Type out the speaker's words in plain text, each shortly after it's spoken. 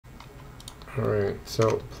Alright,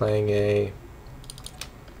 so playing a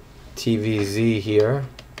TvZ here.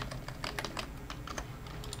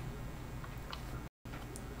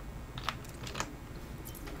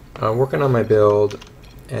 I'm working on my build,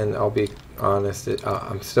 and I'll be honest,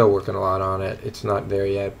 I'm still working a lot on it. It's not there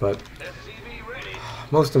yet, but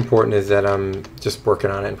most important is that I'm just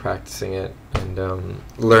working on it and practicing it and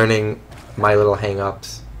learning my little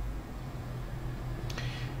hang-ups.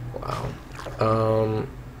 Wow.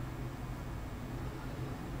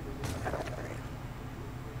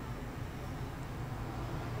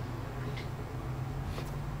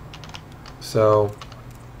 So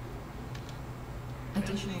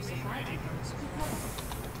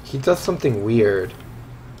he does something weird.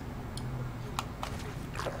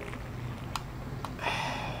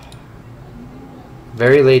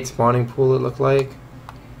 Very late spawning pool, it looked like.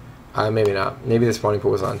 Maybe not. Maybe the spawning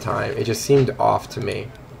pool was on time. It just seemed off to me.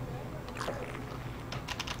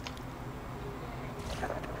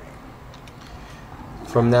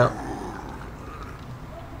 From now...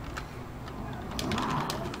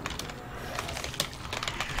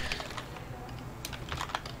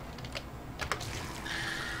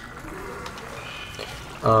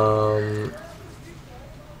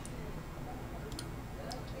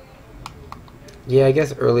 yeah, I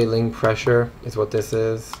guess early ling pressure is what this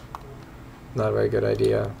is. Not a very good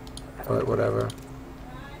idea, but whatever.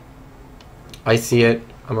 I see it.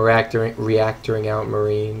 I'm reactoring out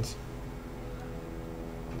Marines.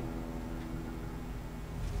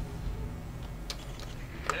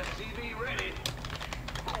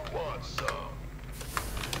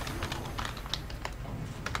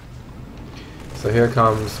 So here it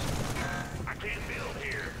comes.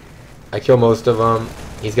 I kill most of them.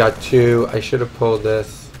 He's got 2. I should have pulled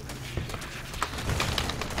this.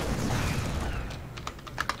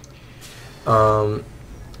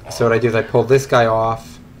 So what I do is I pull this guy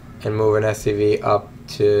off and move an SCV up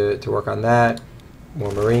to work on that.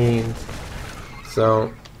 More Marines.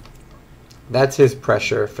 So that's his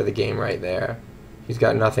pressure for the game right there. He's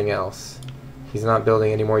got nothing else. He's not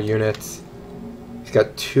building any more units. He's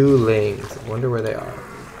got 2 lings. I wonder where they are.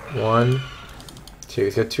 1, 2.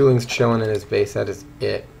 He's got 2 lings chilling in his base. That is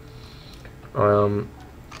it. From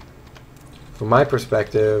my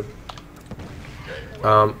perspective,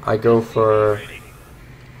 I go for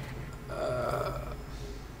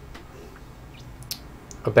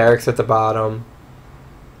a barracks at the bottom,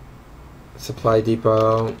 supply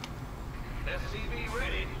depot.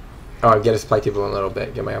 Oh, I get a supply depot in a little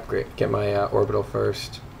bit. Get my upgrade. Get my orbital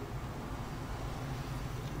first.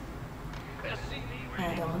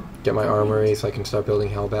 Get my armory so I can start building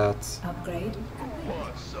Hellbats. Upgrade.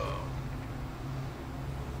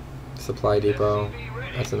 Supply depot.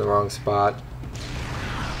 That's in the wrong spot.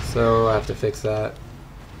 So I have to fix that.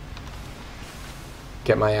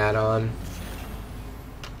 Get my add-on.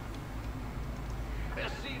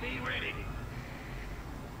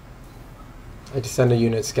 I just send a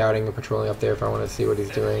unit scouting and patrolling up there if I want to see what he's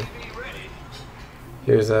doing.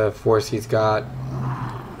 Here's a force he's got.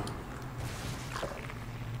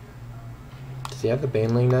 Does he have the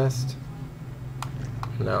Baneling nest?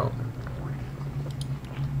 No.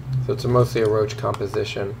 So it's mostly a roach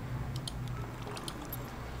composition.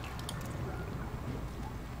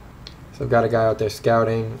 So I've got a guy out there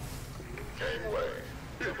scouting.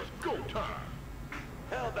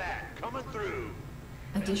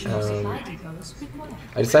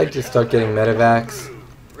 I decided to start getting medevacs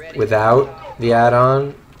without the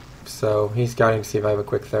add-on. So he's scouting to see if I have a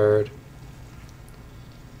quick third.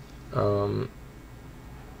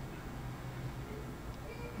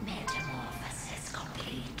 Metamorphosis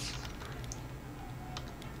complete.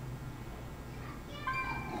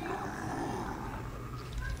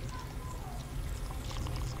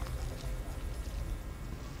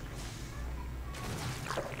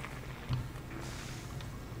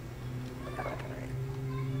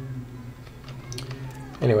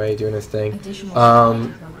 Anyway, doing his thing.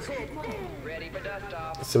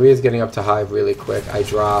 So he is getting up to hive really quick. I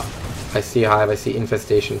drop. I see hive. I see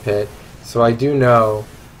infestation pit. So I do know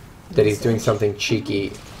that he's doing something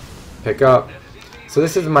cheeky. Pick up. So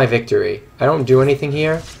this is my victory. I don't do anything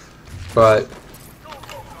here, but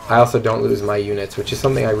I also don't lose my units, which is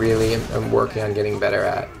something I really am working on getting better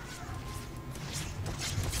at.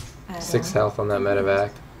 6 health on that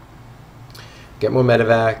medevac. Get more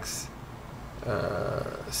medevacs.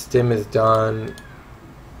 Stim is done.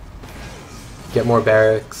 Get more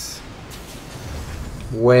barracks.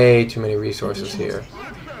 Way too many resources here.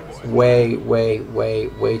 Way too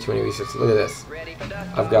many resources. Look at this.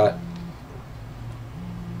 I've got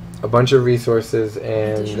a bunch of resources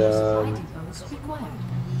and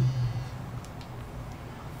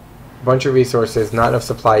bunch of resources, not enough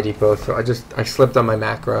supply depots, so I slipped on my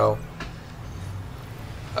macro.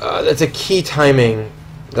 That's a key timing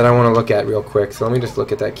that I want to look at real quick, so let me just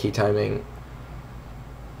look at that key timing.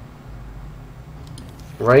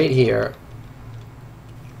 Right here,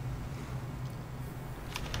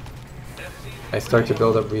 I start to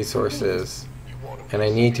build up resources, and I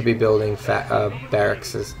need to be building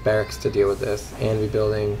barracks to deal with this, and be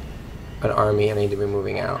building an army. I need to be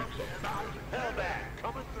moving out.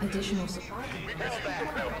 Additional supply.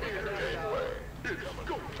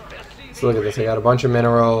 So look at this, I got a bunch of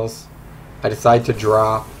minerals. I decide to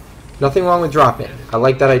drop. Nothing wrong with dropping. I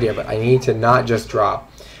like that idea, but I need to not just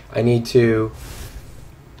drop. I need to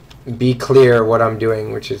be clear what I'm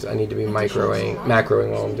doing, which is I need to be macroing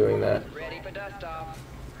while I'm doing that.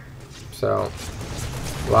 So,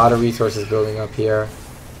 a lot of resources building up here.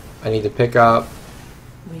 I need to pick up.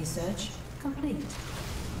 Research complete.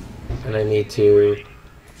 And I need to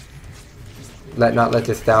not let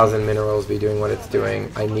this 1,000 minerals be doing what it's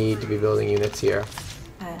doing. I need to be building units here.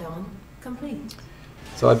 Add-on complete.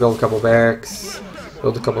 So I build a couple barracks,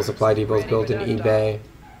 build a couple supply depots, build an eBay.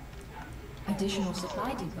 Additional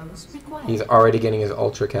supply depots required. He's already getting his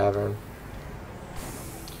ultra cavern.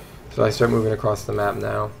 So I start moving across the map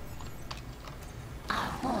now.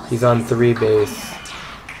 He's on 3 base.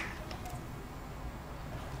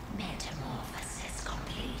 Metamorphosis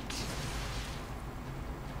complete.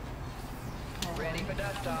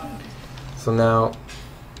 So now,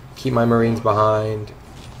 keep my marines behind.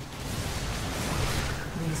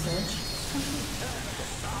 Research complete.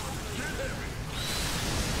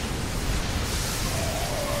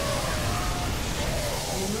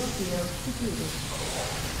 Mineral field completed.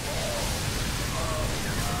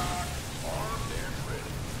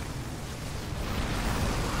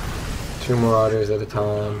 Two marauders at a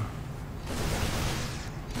time.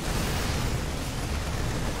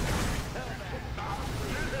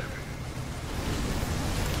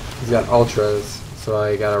 He's got ultras, so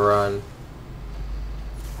I gotta run.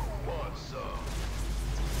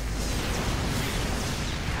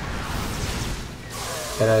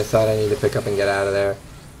 And I decide I need to pick up and get out of there.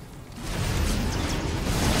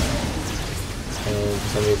 And for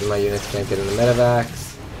some reason my units can't get in the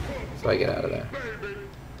medevacs, so I get out of there.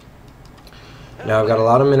 Now I've got a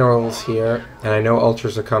lot of minerals here, and I know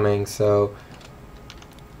ultras are coming, so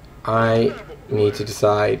I need to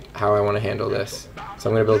decide how I want to handle this. So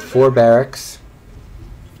I'm going to build 4 barracks,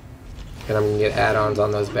 and I'm going to get add-ons on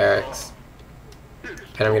those barracks,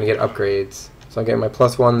 and I'm going to get upgrades. So I'm getting my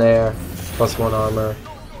 +1 there, +1 armor,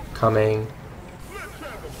 coming,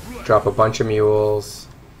 drop a bunch of mules.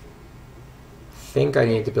 I think I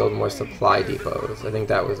need to build more supply depots. I think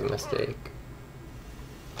that was a mistake.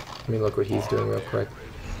 Let me look what he's doing real quick.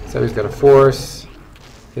 So he's got a force.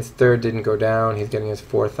 His 3rd didn't go down. He's getting his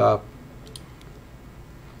 4th up.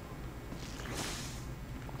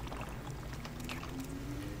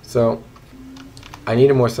 So I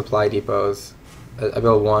needed more supply depots. I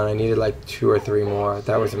built 1. I needed like 2 or 3 more.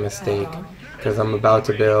 That was a mistake because I'm about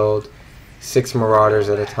to build 6 marauders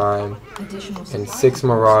at a time. And 6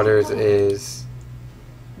 marauders is,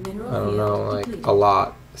 I don't know, like a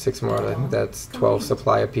lot. 6 marauders, I think that's 12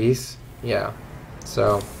 supply apiece. Yeah.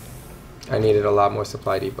 So I needed a lot more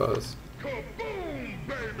supply depots.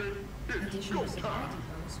 Additional supply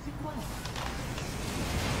depots required.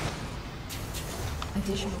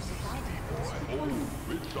 Additional supply depots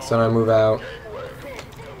required. So I move out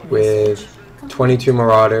with 22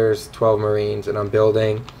 marauders, 12 marines, and I'm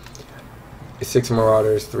building 6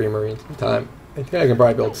 marauders, 3 marines at a time. I think I can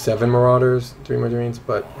probably build 7 marauders, 3 marines,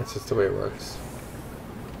 but it's just the way it works.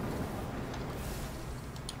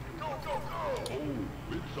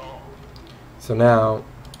 So now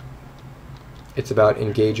it's about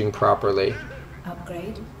engaging properly.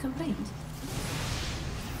 Upgrade complete.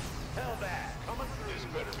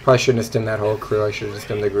 Probably shouldn't have stemmed that whole crew. I should have just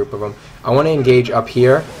stemmed a group of them. I want to engage up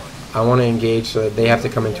here. I want to engage so that they have to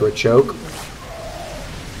come into a choke.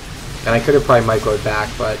 And I could have probably microed back,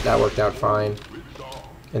 but that worked out fine.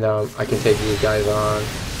 And I can take these guys on.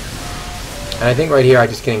 And I think right here I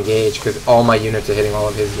just can engage because all my units are hitting all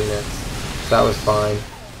of his units. So that was fine.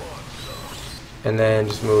 And then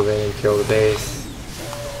just move in and kill the base.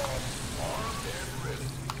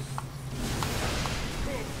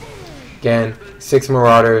 Again, 6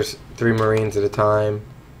 marauders, 3 marines at a time.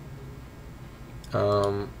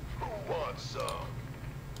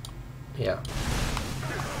 Yeah.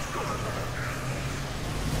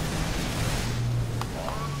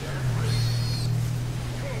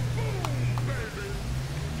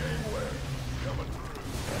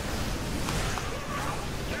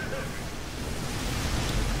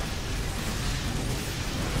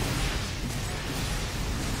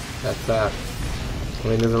 That's that. I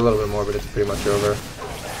mean, there's a little bit more, but it's pretty much over.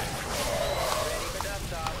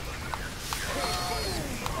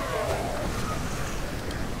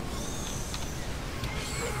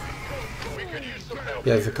 He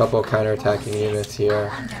has a couple counter-attacking units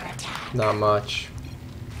here. Not much.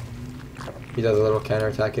 He does a little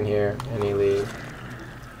counter-attack in here, and he leaves.